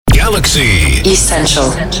Galaxie. Essential.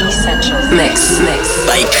 Mix.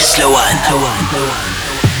 By Chris Lowan.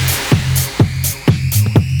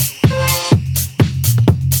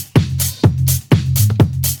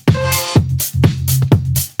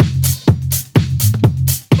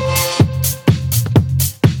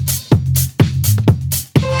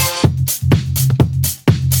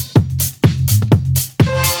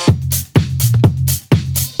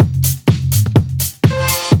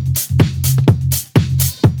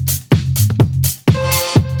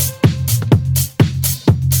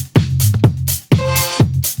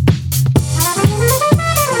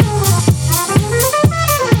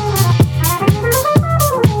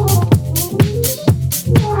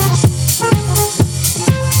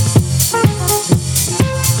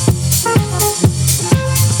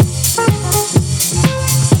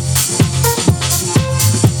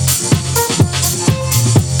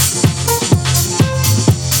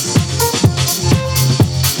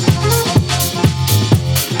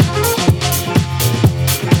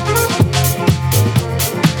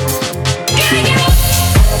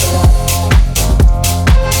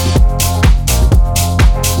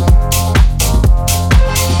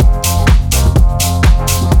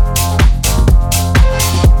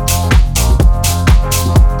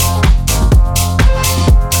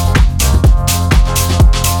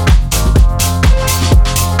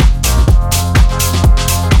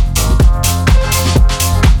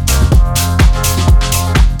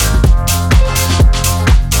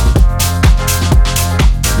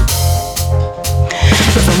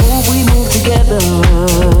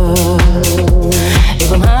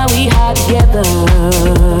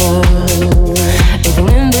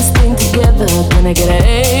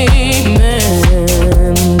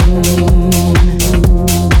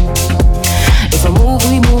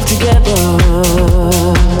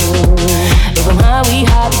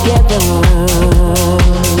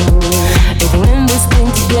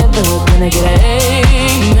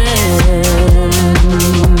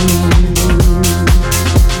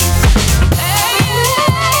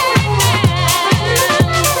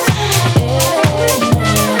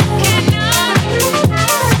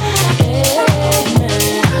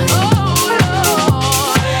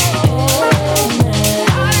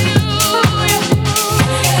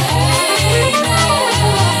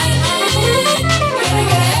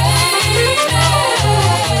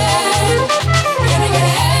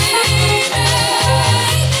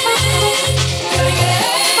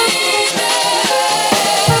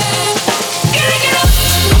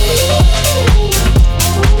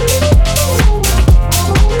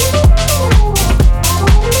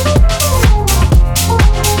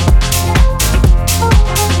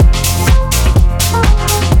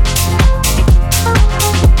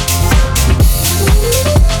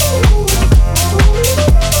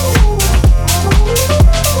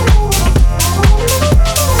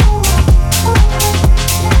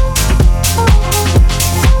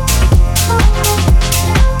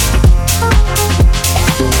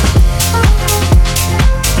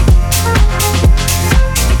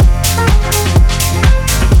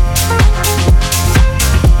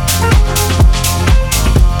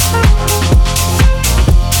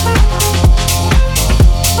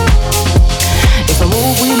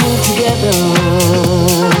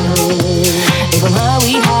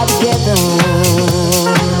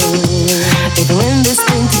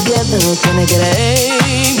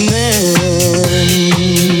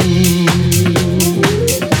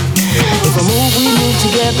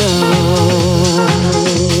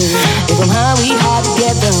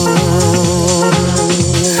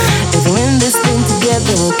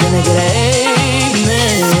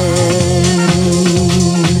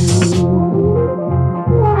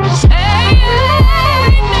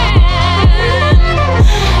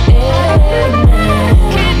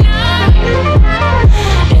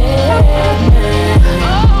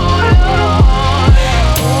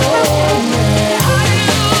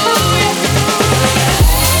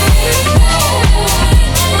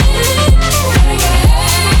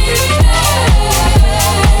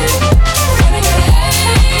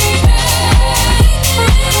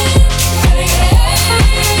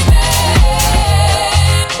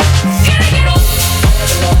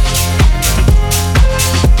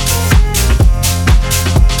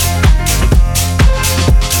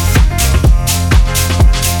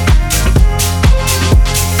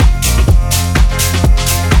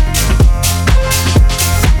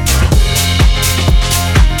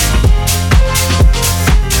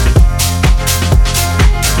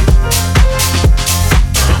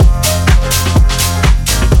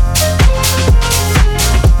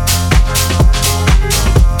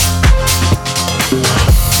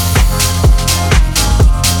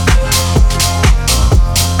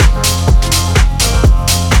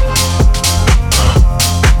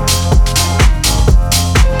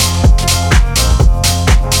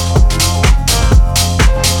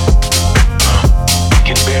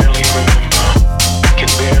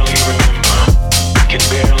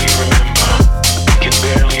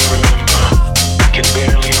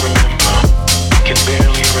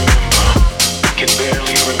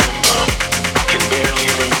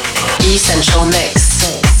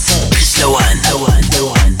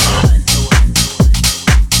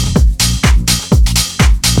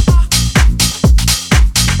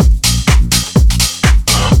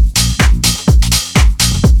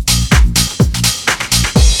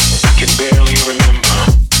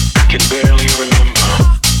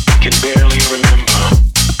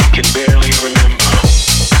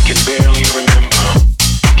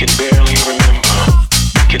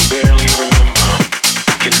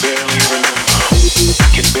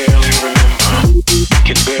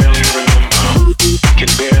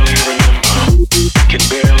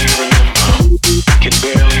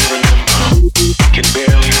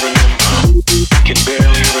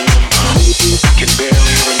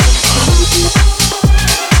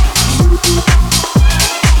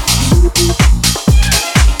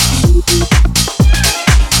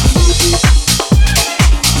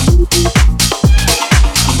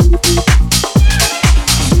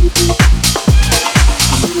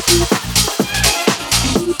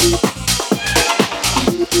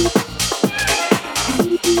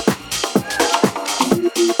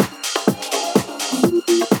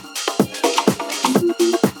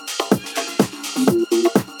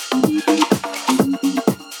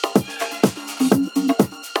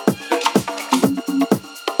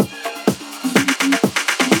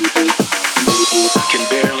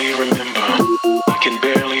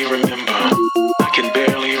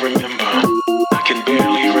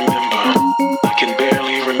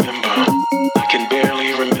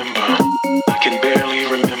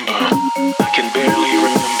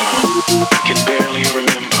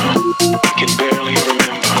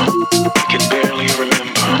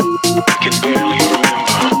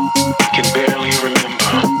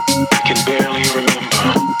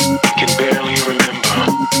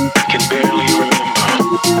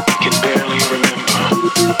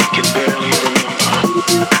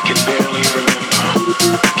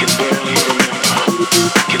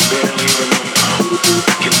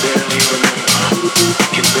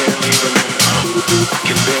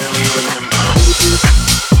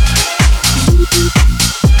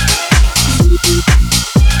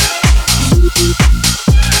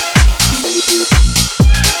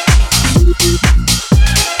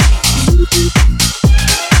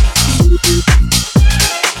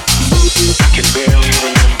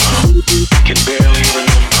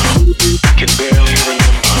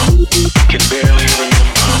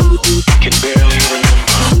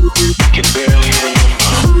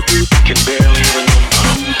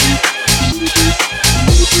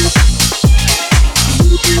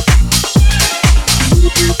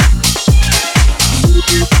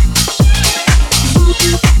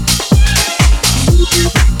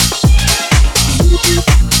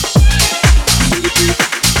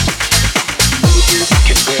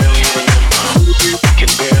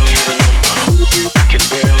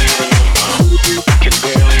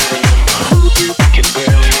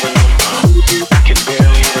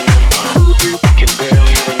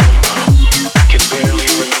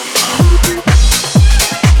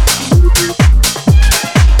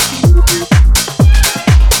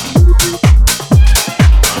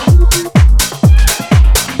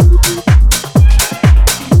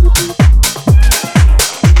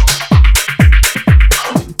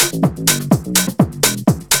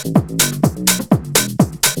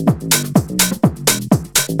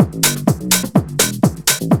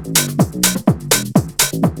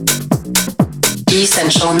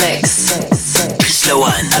 Essential Mix. The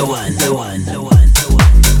one, the one, the one, the one.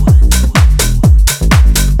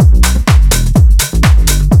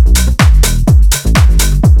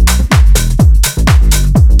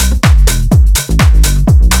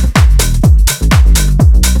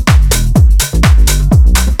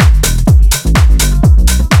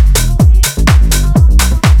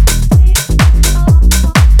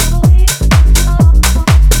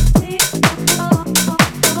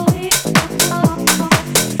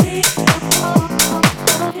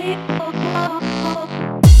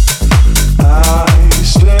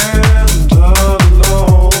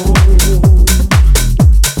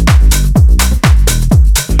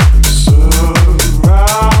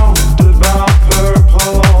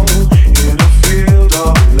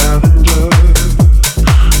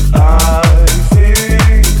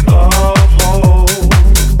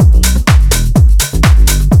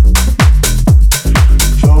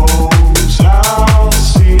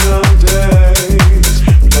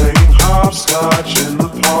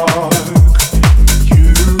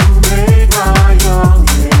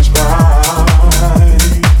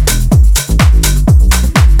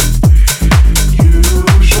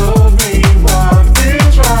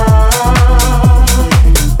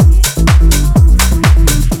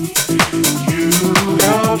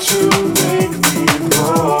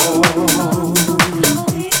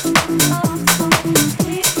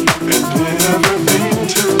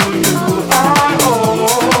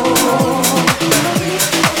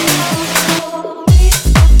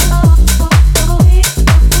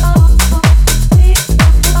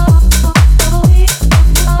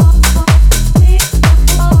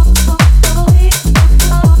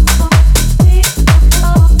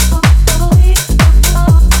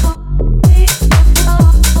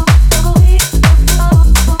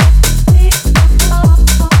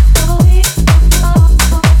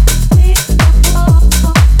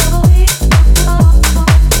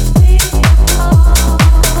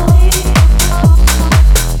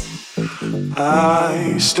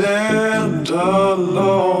 I stand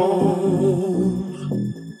alone,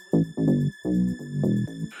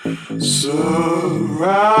 surrounded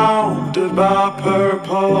by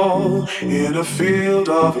purple in a field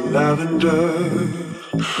of lavender.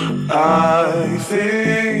 I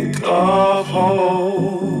think of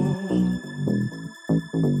home,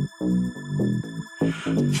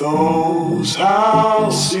 those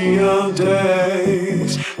halcyon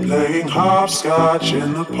days, playing hopscotch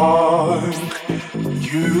in the park.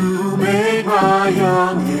 You made my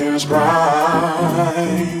young years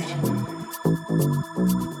bright.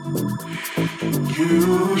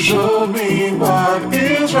 You showed me what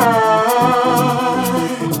is right.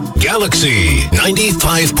 Galaxie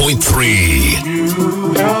 95.3.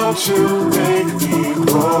 You helped to make me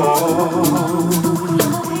grow.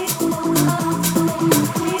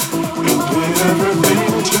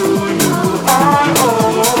 Everything to you I owe.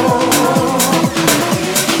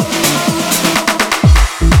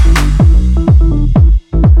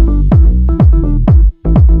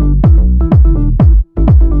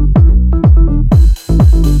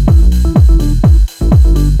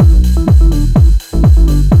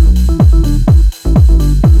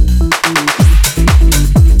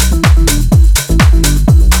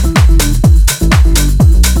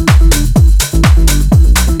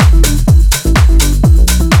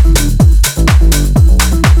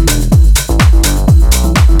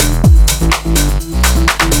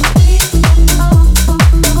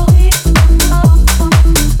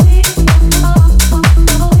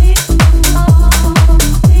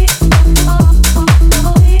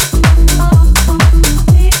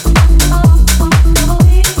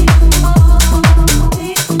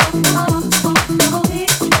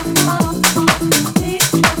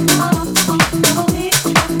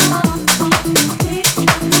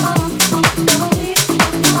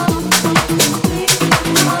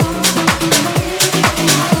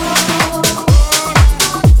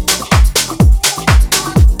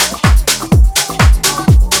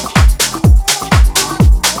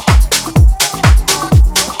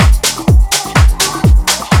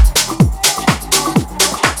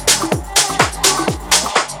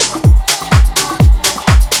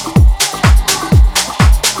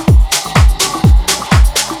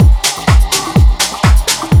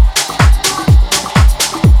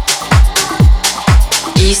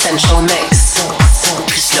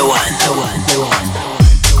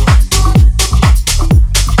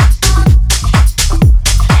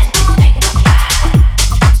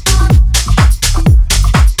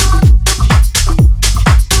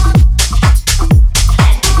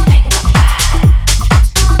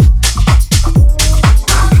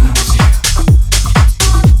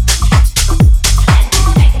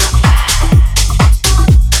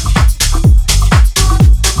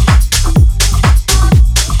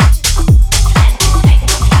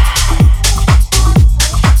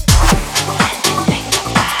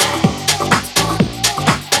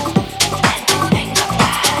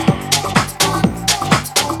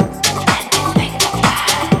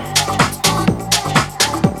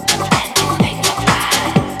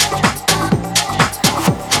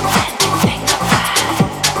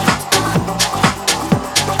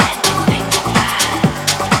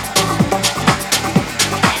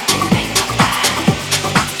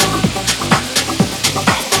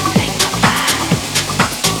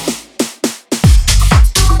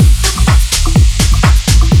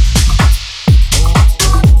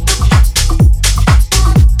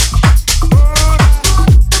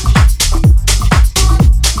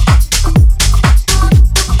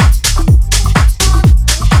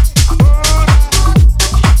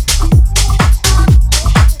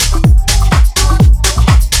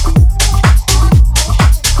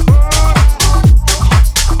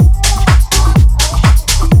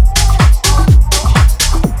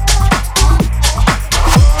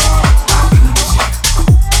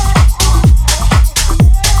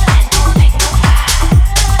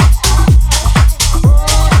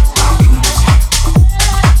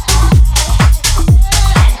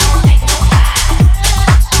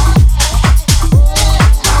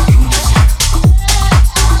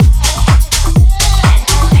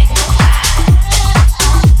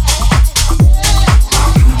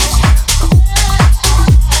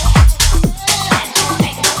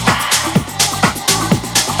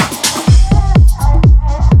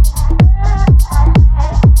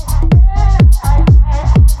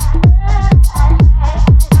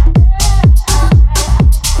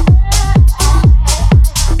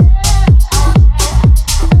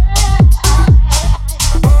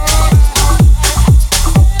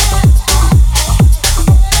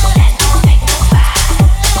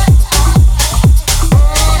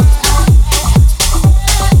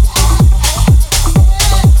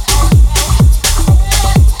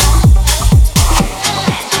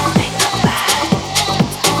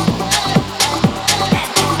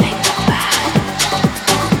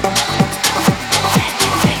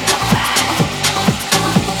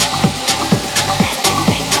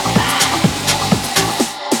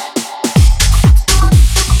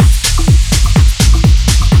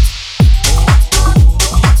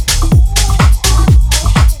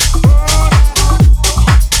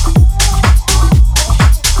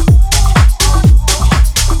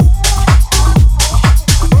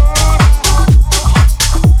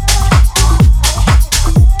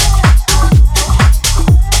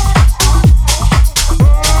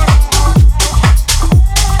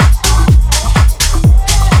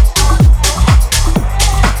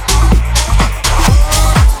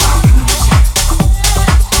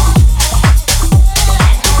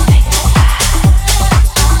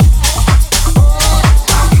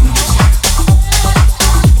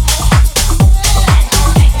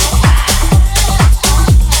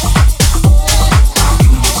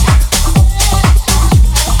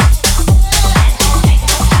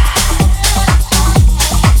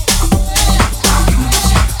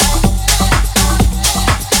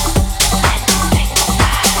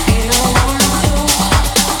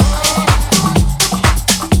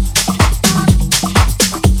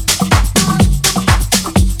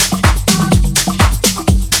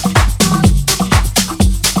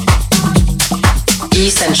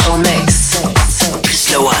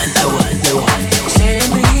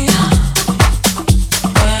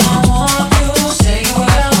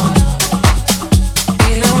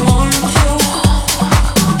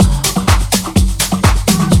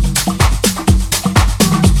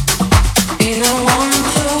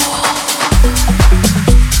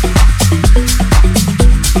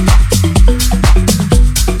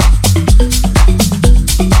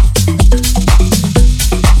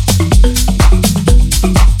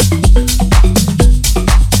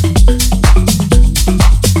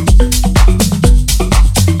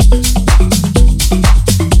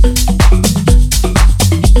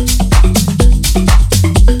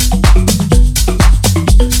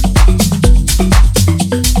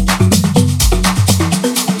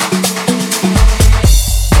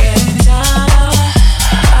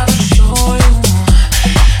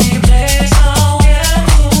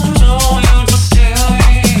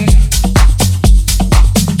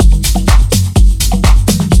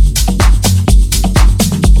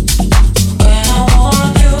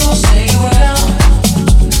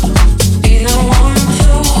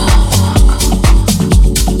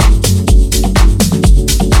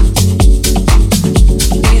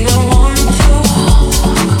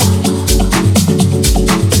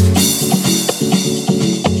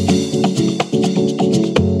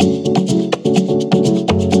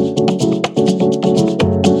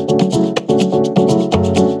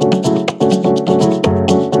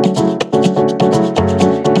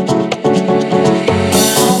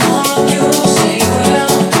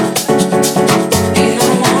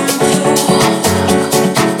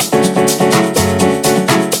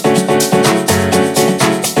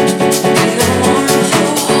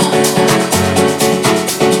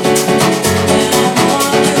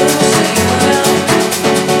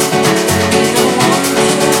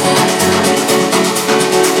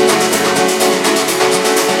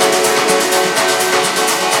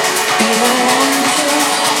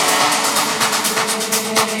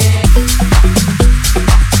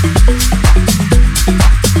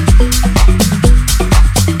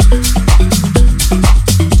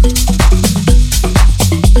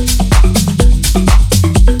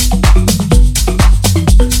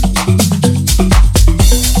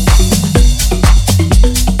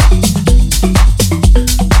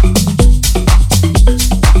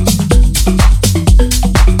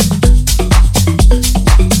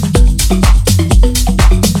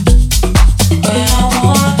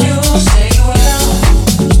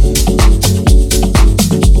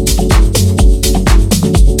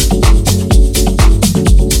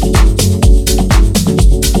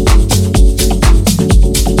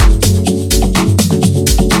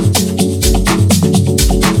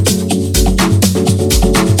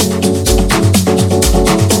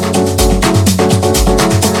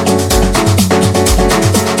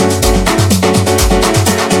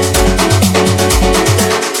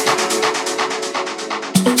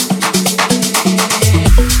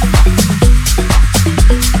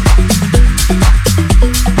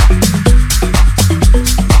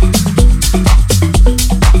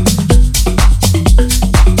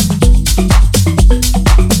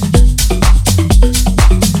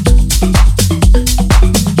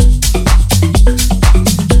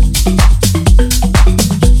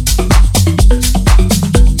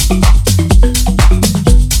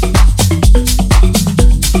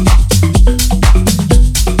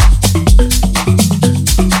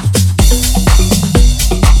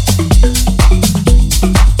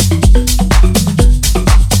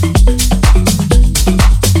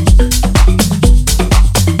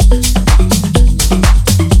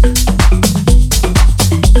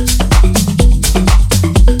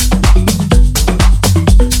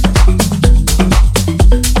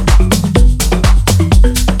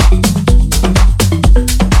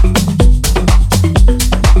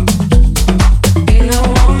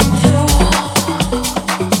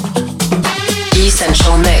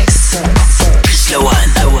 Slow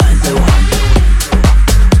one.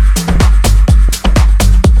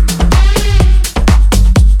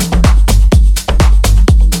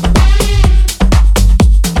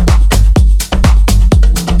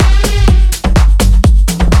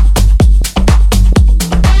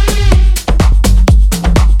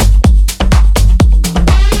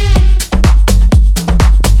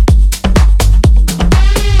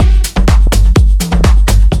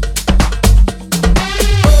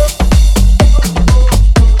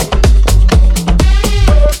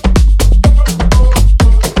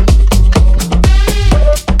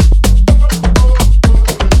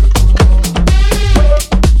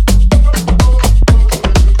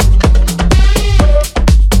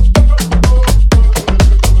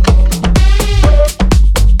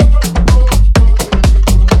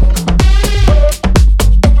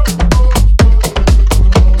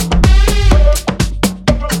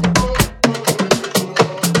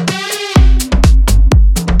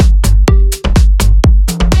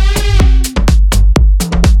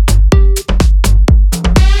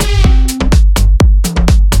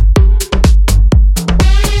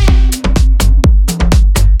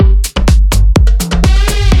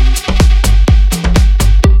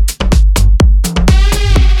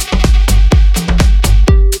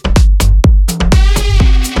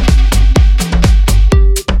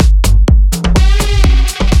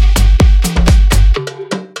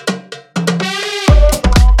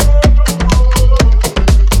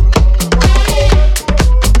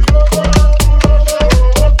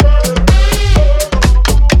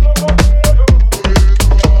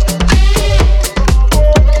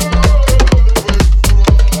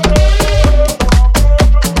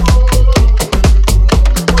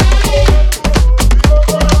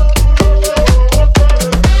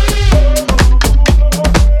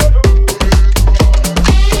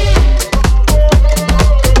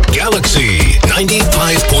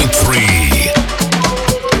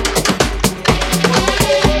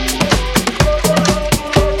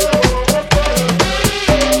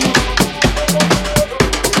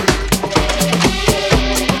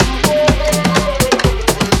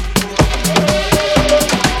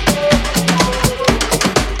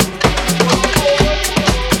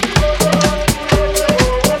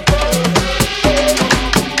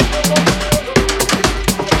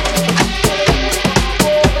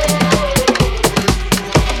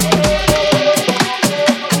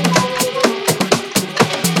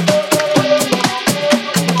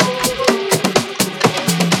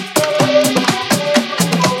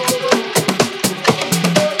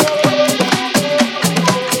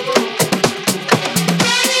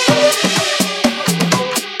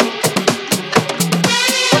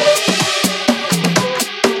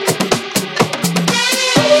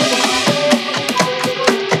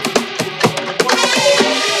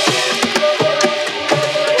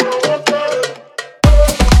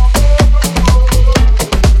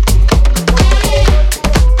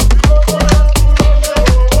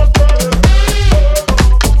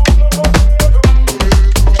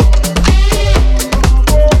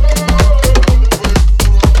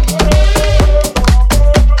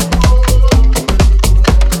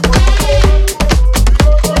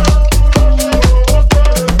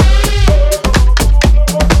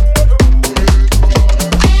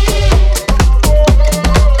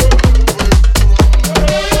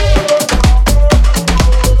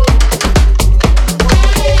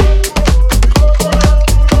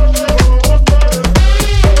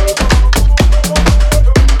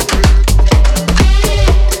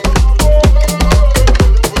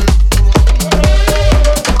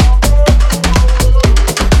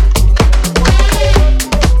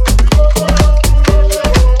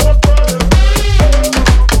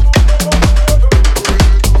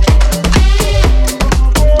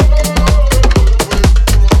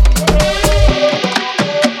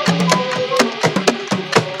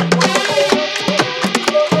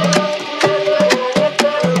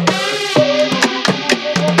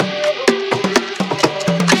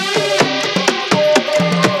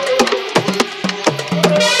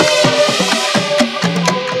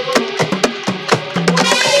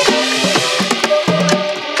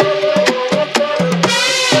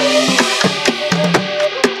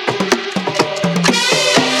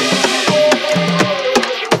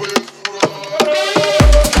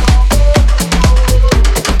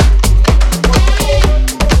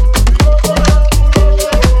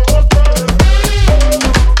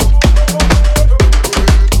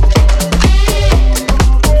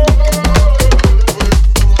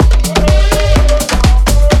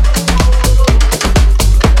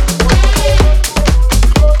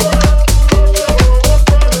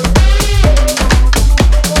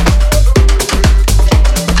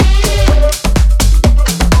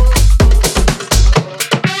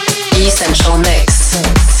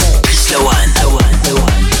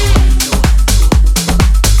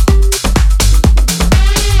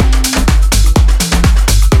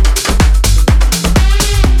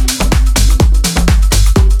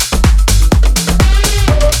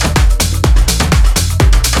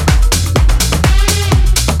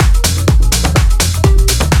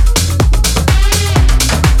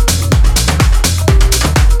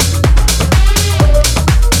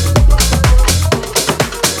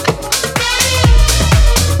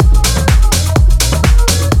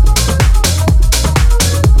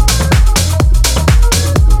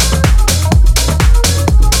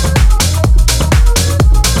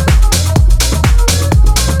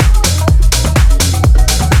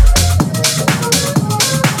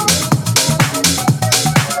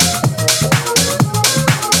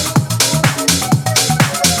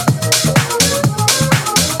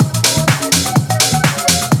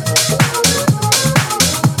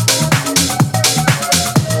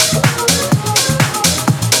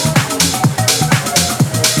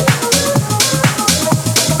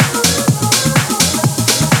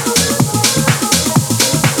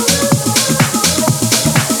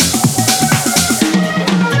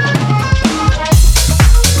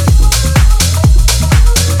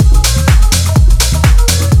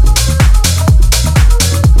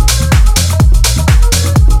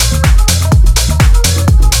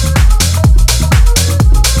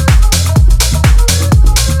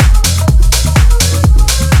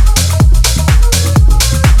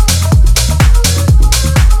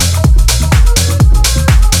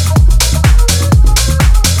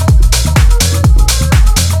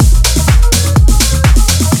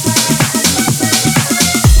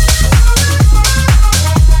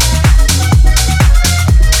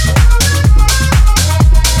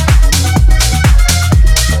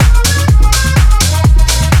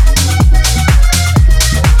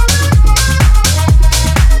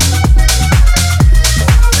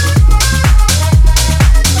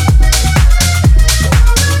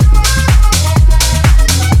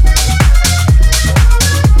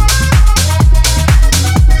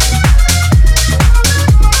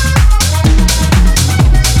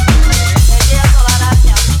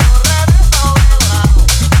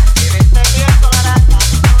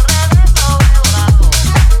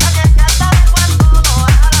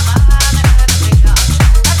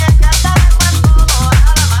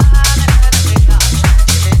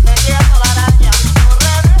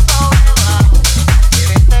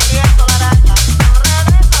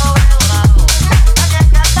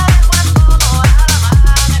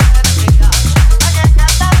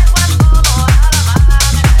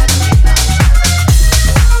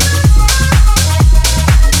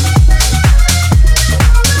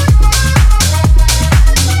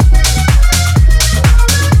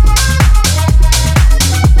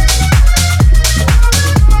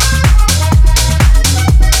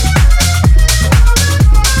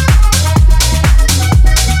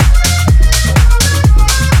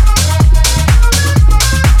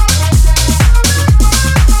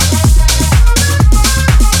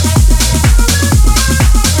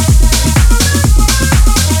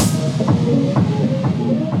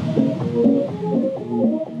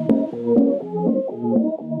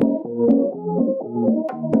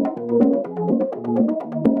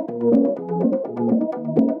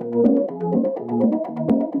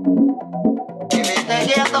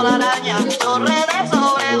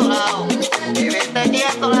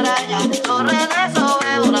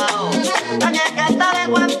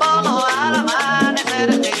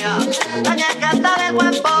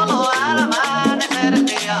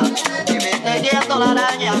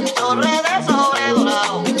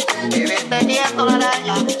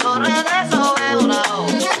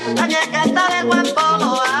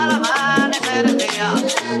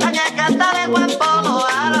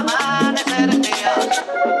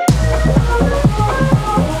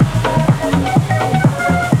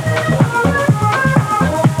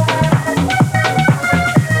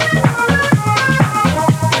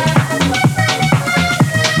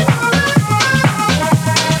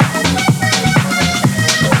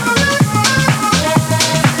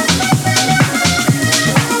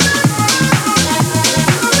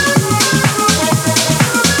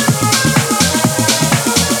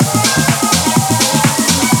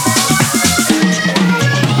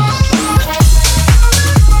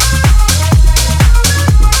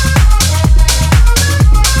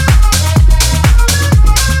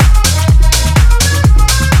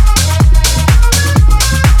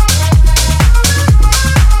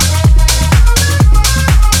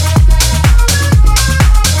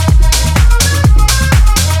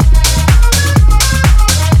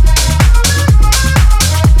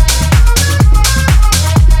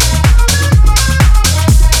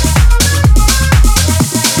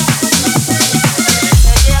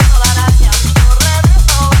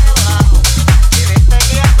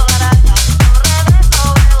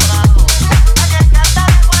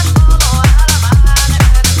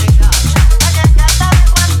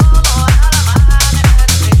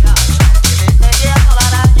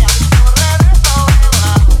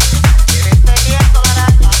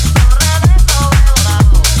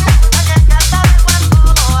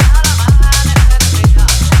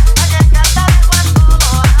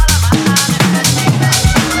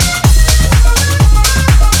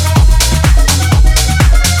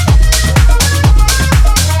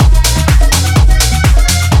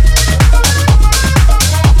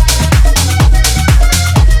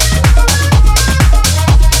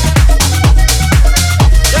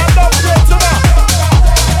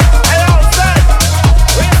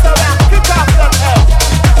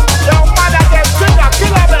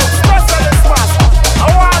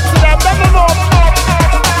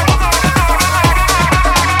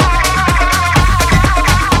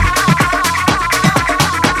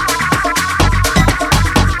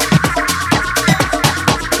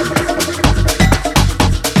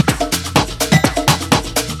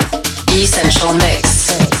 Essential Mix.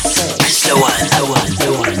 It's the one, the one,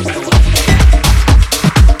 the one, the one.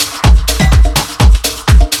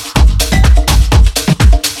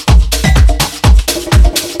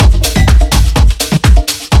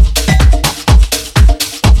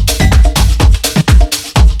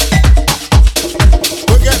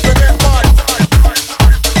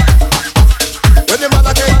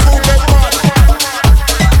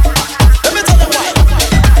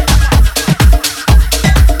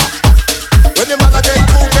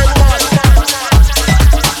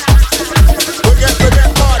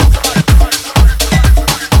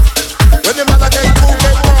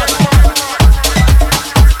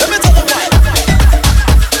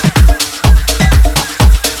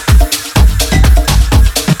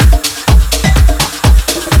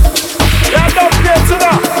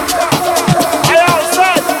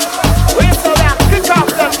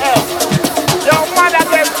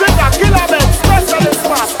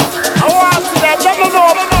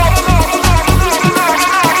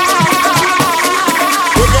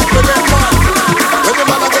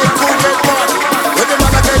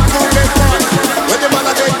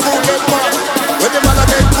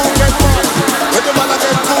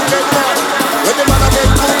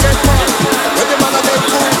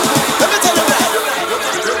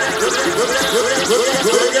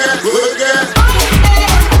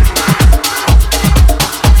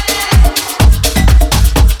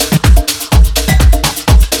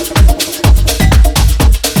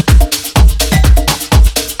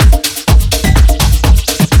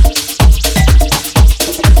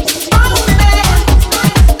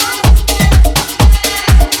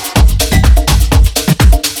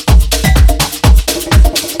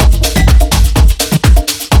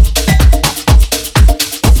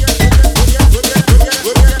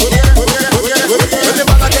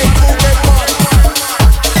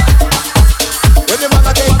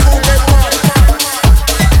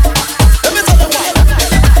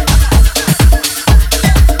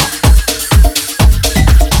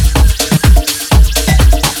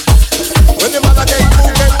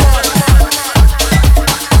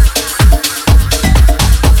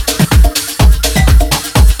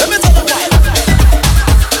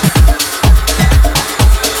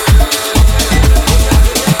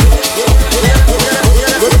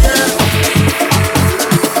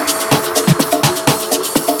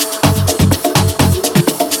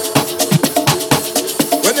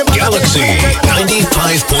 Galaxie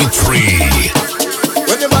 95.3.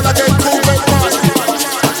 When the man get cool, get mad.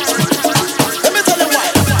 Let me tell you why.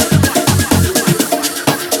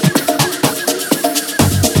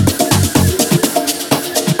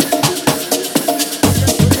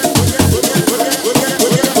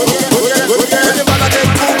 When the man get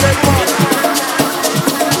cool, get mad.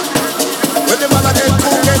 When the man get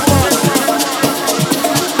cool, get mad.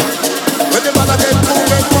 When the man get cool,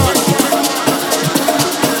 get mad.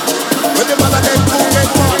 When the man get cool, get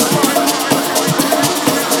mad.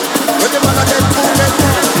 When the man get cool, get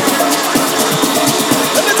mad.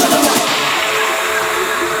 Let me tell you why.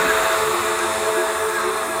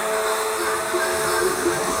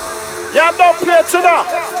 You don't play to that.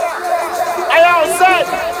 I outside.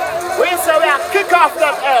 We say we are kick off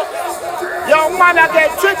that elf. Young man again,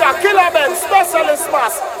 trigger, killer men, specialist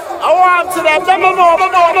mass. I want to them, no.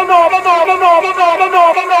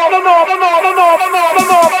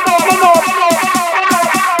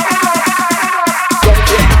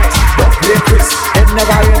 Don't play Chris, it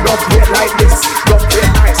never end up play like this. Don't play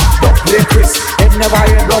nice, don't play Chris, it never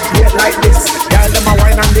end up play like this. Girl them a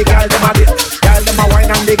wine and the girl them a dip. Girl them a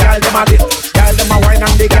wine and the girl them a dip. Girl them a wine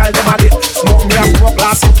and the girl them a dip. Smoke me a smoke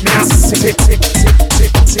glass, sip me a sip.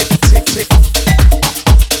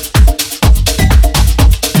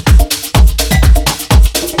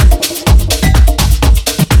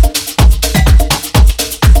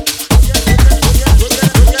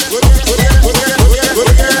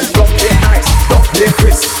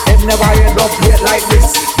 Never end up play like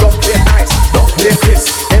this. Don't play nice, don't play Chris.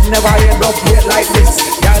 It never end up play like this.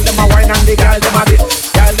 Girl them a wine and the girl them a dip.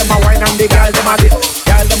 Girl them a wine and the girl them a dip.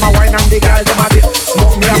 Girl them a wine and the girl them a dip.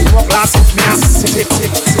 Smoke me a smoke glass, sip me a sip.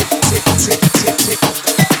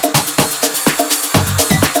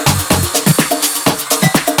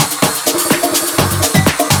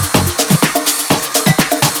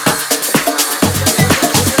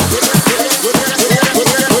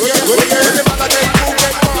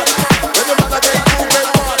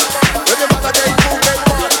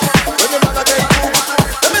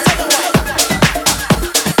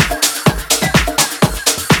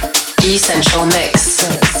 Essential Mix.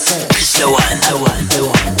 It's the one.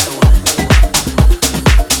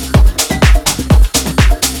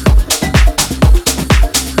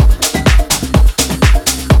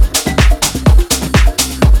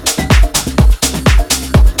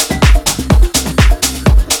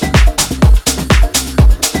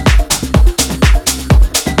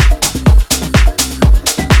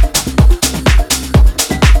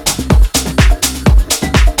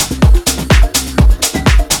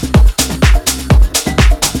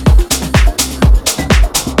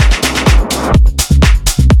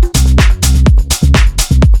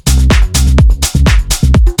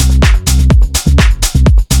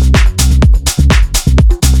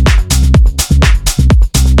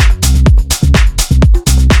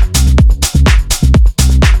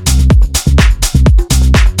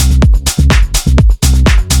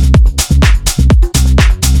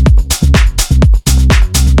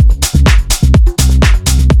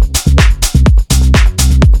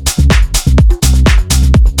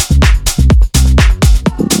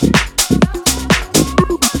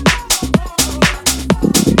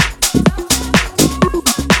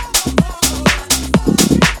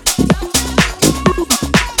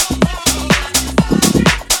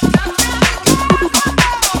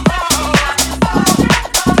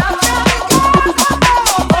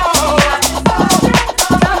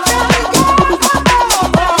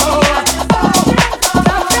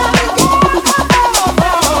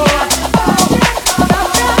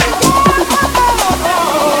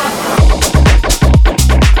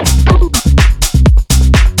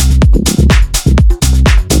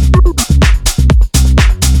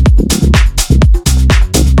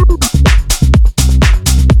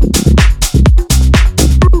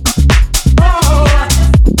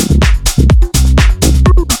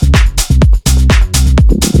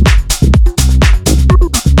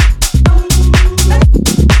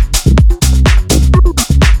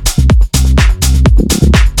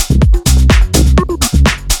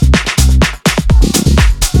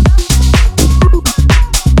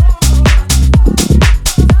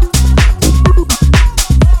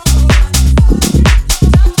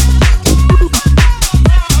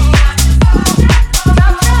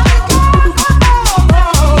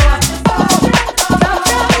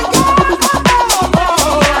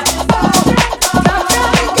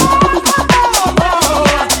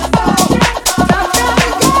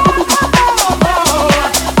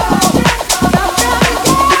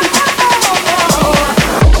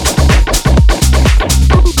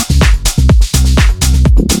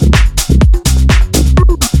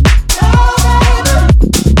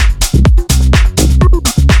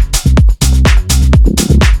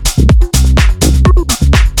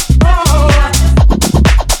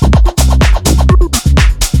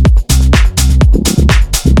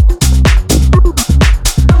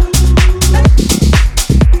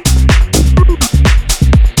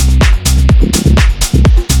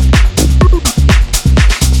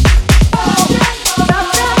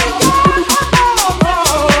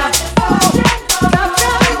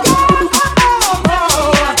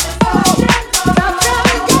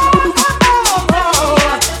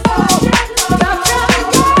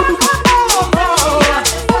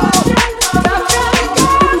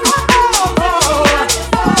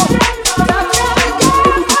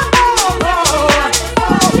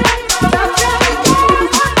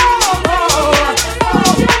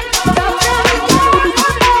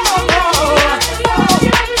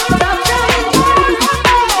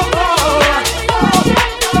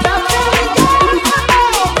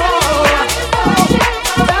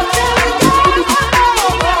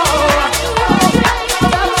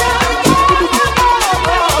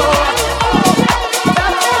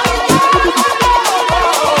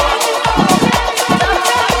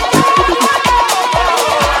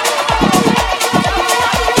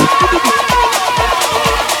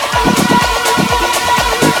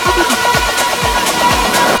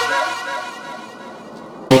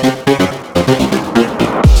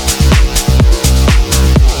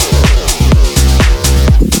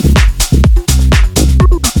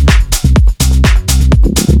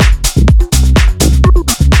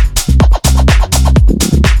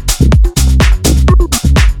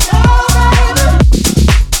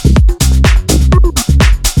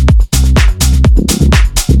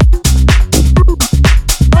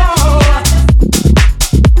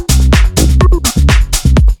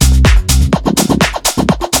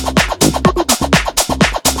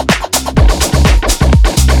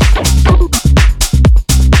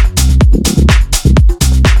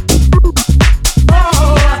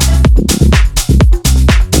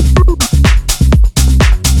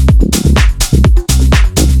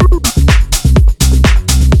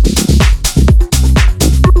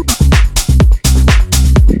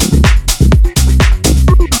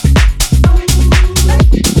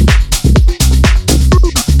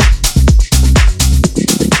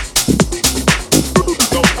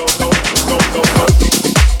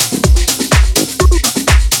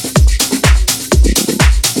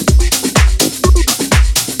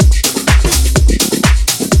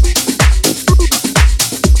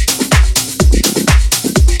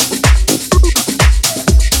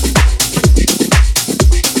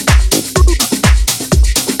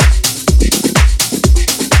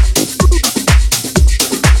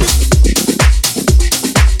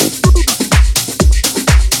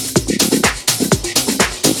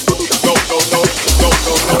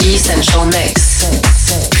 Essential Mix.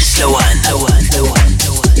 It's the one.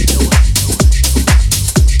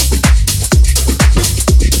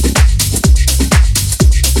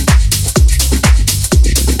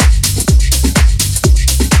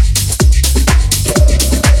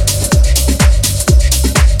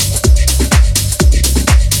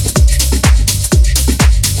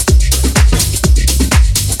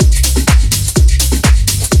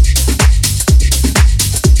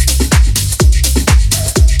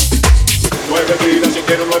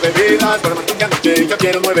 Yo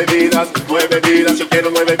quiero 9 vidas, 9 vidas, yo quiero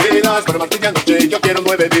 9 vidas. Para martilla noche, yo quiero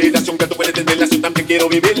 9 vidas. Aunque tú puedes tenerlas, yo también quiero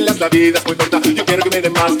vivirlas. La vida es muy corta, yo quiero que me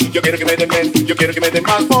den más. Yo quiero que me den men, yo quiero que me den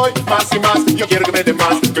más. Voy más y más, yo quiero que me den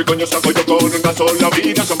más. ¿Qué coño saco yo con una sola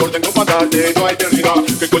vida? Si amor tengo para darte yo a eternidad.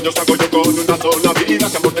 ¿Qué coño saco yo con una sola vida?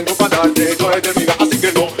 Si amor tengo para darte yo a eternidad. Así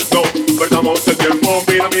que no, perdamos el tiempo.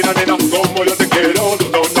 Mira, mira, nena, como yo te quiero.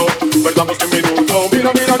 No, perdamos un minuto.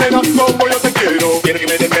 Mira, mira, nena, como yo te quiero. Quiero que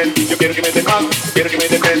me den men, yo quiero que me den más. Quiero que me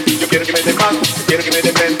den men, yo quiero que me den más. Quiero que me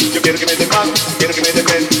den men, yo quiero que me den más. Quiero que me den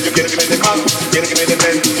men, yo quiero que me den más. Quiero que me den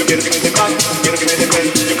men, yo quiero que me den más. Quiero que me den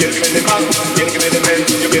men, yo quiero que me den más. Quiero que me den men,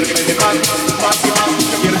 yo quiero que me den más. Más y más,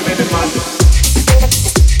 yo quiero que me den más.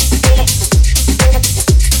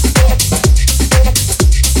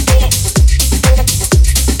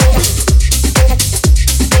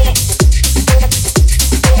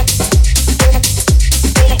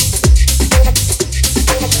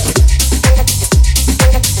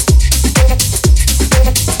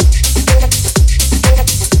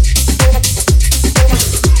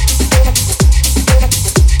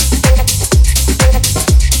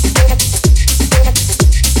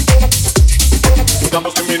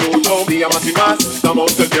 Damos un minuto, día más y más,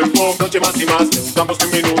 damos el tiempo, noche más y más. Damos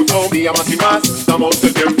un minuto, día más y más, damos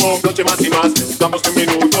el tiempo, noche más y más. Damos un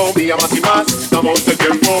minuto, día más y más, damos el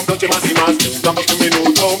tiempo, noche más y más. Damos un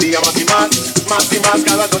minuto, día más y más,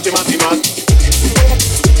 cada noche más y más.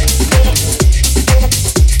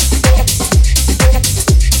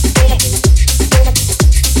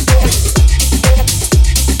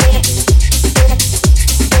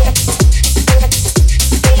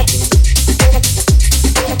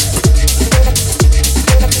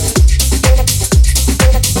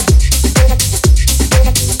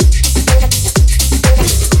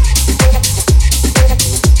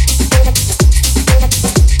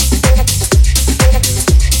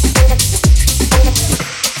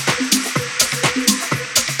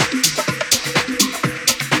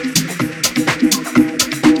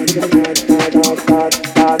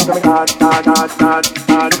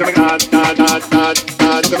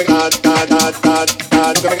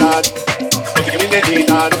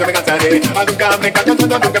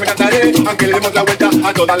 Nunca me cansaré, aunque le demos la vuelta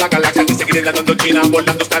a toda la galaxia. Te seguiré dando China,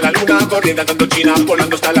 volando hasta la luna, corriendo dando China,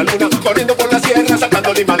 volando hasta la luna, corriendo por la sierra,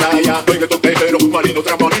 saltando el Himalaya. Oiga tu tejero, marido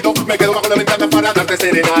tras marido, me quedo bajo la ventana para darte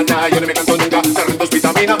serenata. Yo no me canso nunca, te tus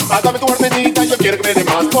vitaminas, dame tu armenita, yo quiero que me dé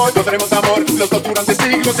más. Hoy gozaremos amor, los dos durante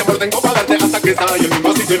siglos, amor tengo para darte hasta que estalles el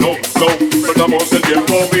mundo. Así que no, perdamos el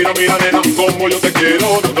tiempo, mira, mira, nena, como yo te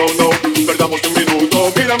quiero. No, perdamos un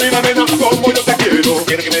minuto, mira, mira, nena, como yo te quiero.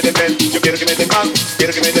 Quiero que me den men, yo quiero que me den más.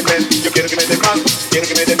 Quiero que me den men, yo quiero que me den más. Quiero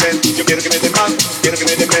que me den men, yo quiero que me den más. Quiero que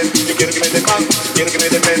me den men, yo quiero que me den más. Quiero que me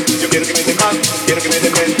den men, yo quiero que me den más. Quiero que me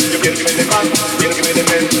den men, yo quiero que me den más. Quiero que me den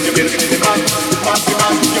men, yo quiero que me den más. Más y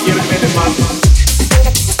más, yo quiero que me den más.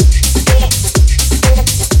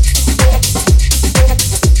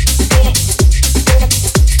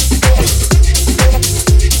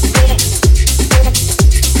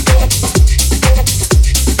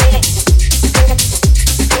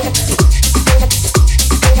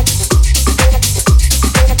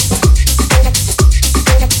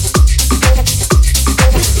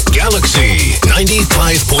 Galaxie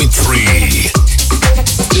 95.3.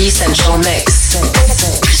 Essential Mix.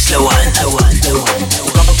 It's the one.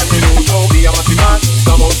 Damos un minuto, día más y más,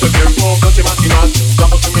 damos el tiempo, noche más y más.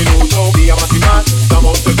 Damos un minuto, día más y más,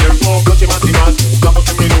 damos el tiempo, noche más y más. Damos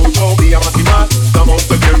un minuto, día más y más, damos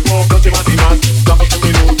el tiempo, noche más y más. Damos un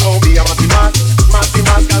minuto, día más y más,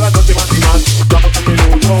 cada noche más y más. Damos un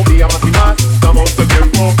minuto, día más y más, damos el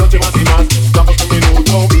tiempo, noche más y más. Damos un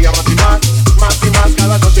minuto, día más y más,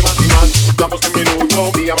 cada noche más y más. Damos un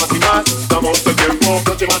minuto, día más y más, damos el tiempo,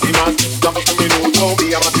 noche más y más. Damos un minuto,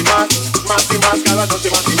 día más y más, cada noche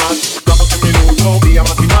más y más. Damos un minuto, día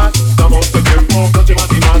más y más, damos el tiempo, noche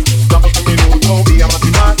más y más. Damos un minuto, día más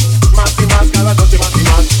y más,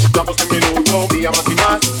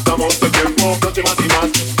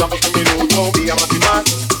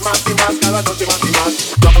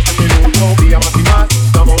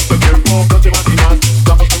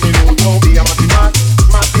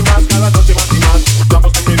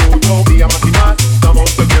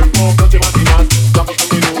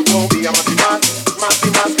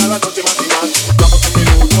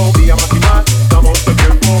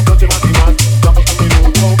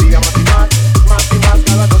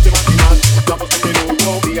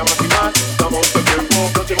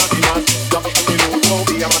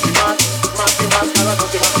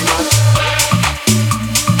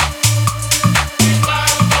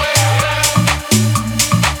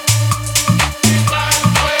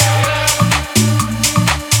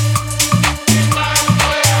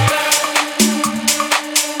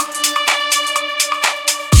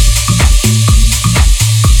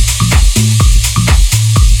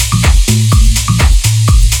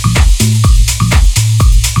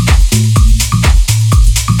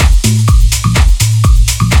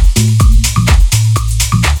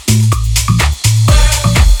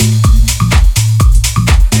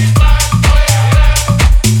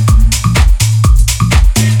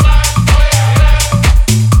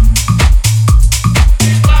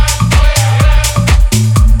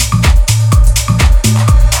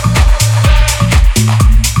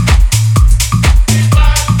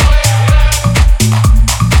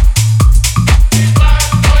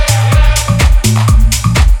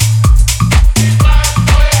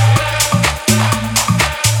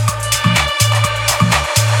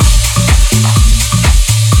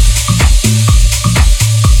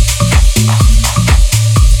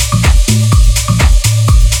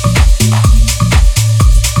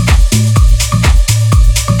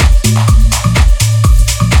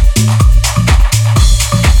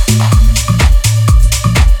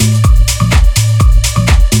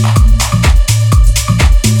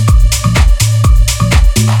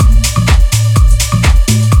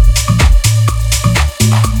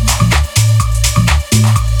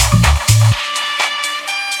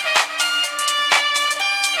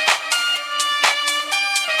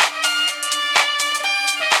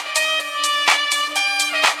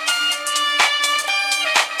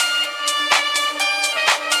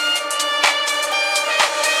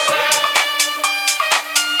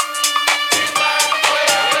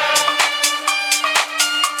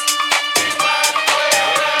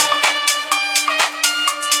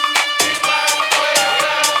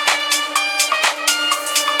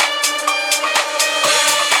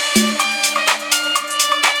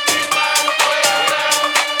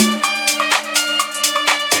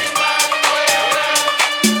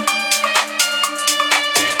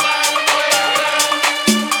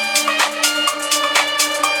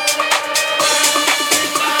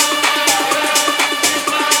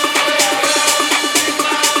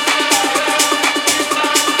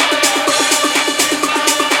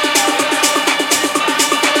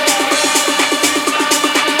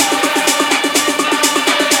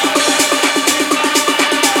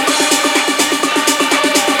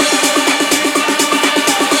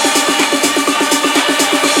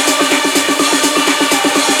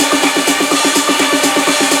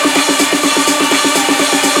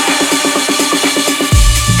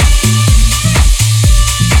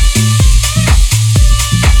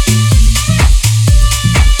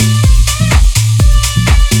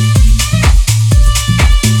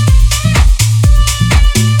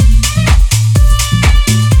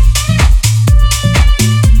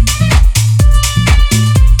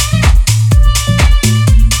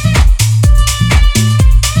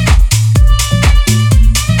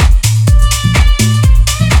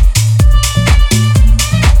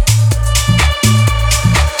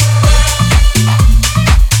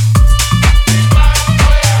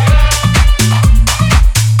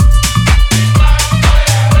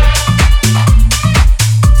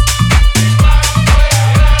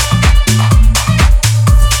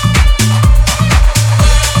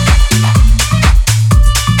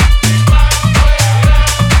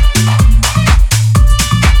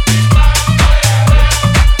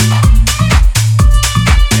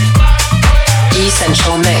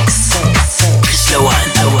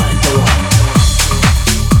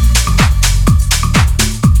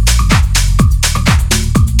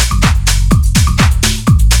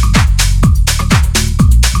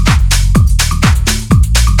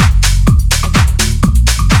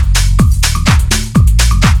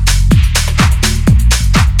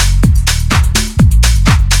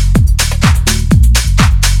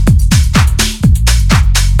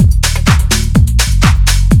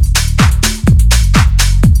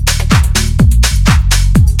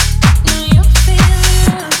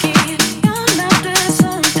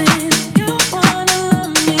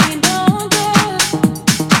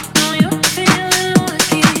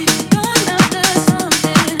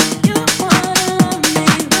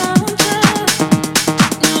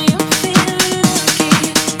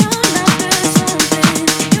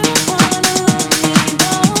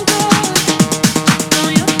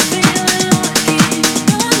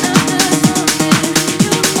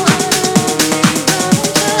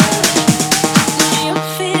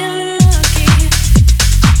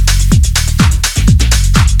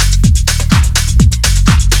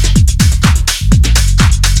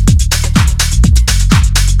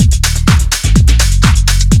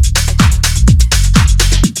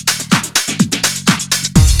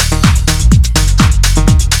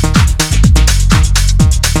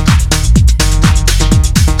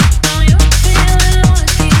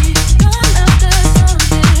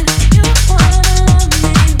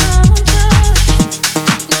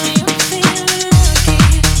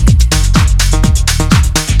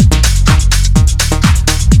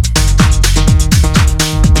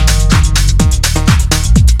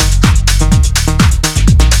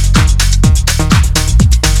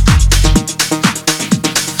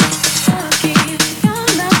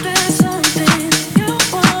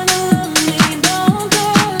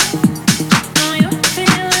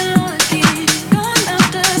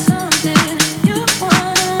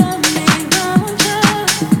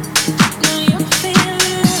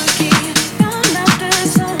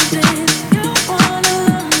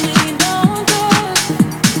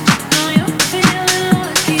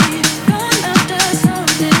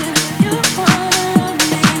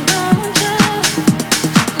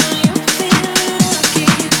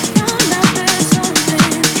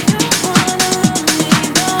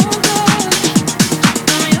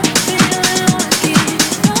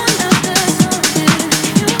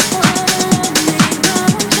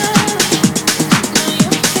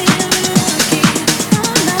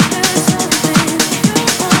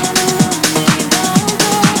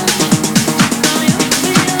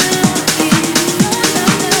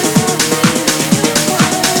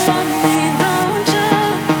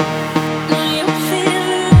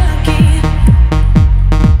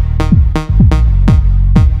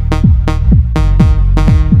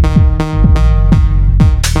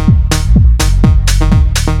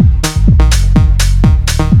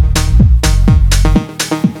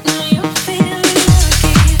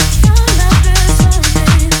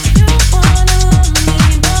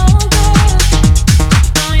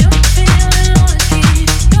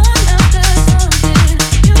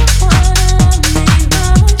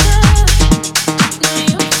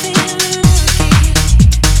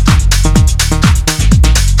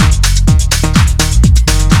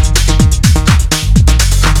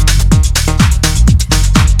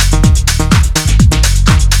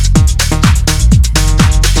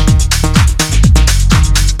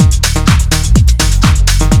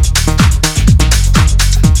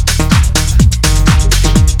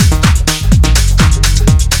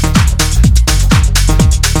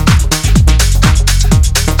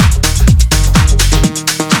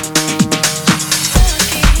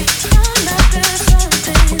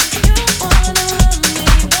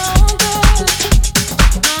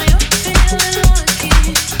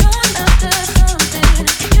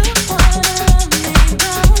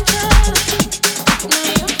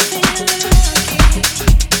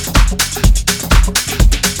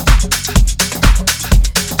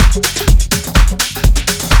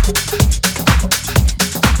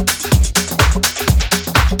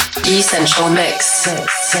 Essential Mix.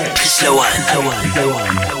 Slow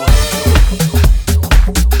one.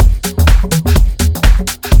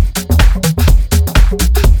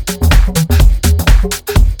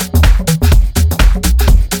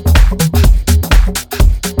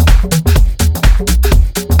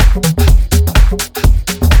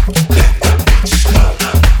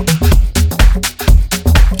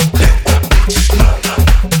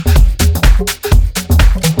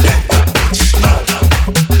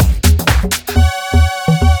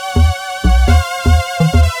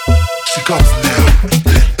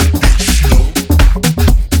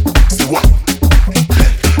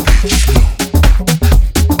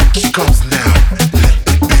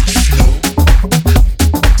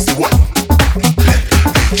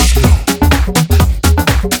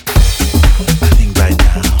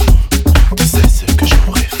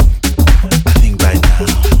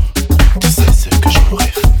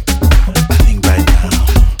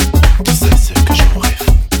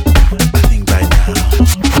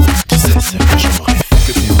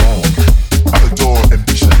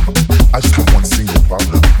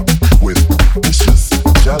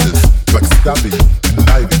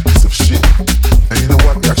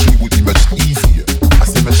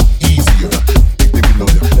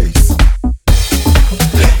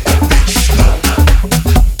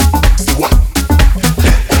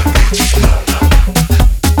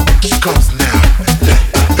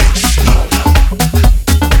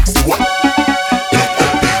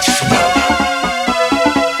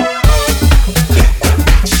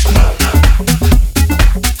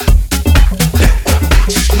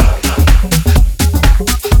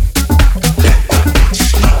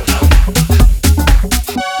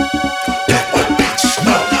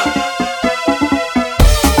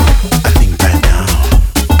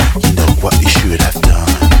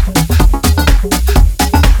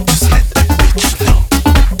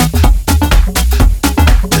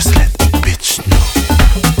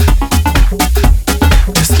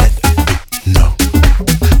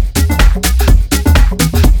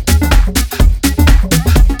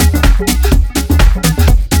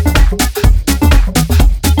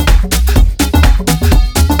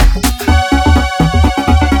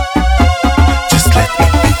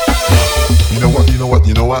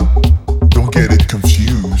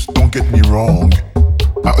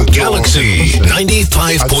 Galaxie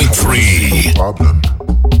 95.3. Problem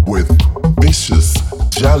with vicious,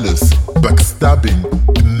 jealous, backstabbing,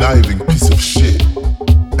 conniving piece of shit.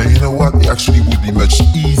 And you know what? It actually would be much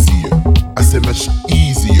easier. I say much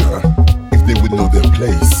easier if they would know their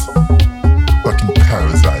place. Fucking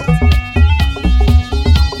parasite.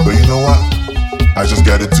 But you know what? I just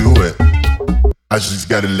gotta do it. I just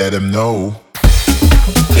gotta let them know.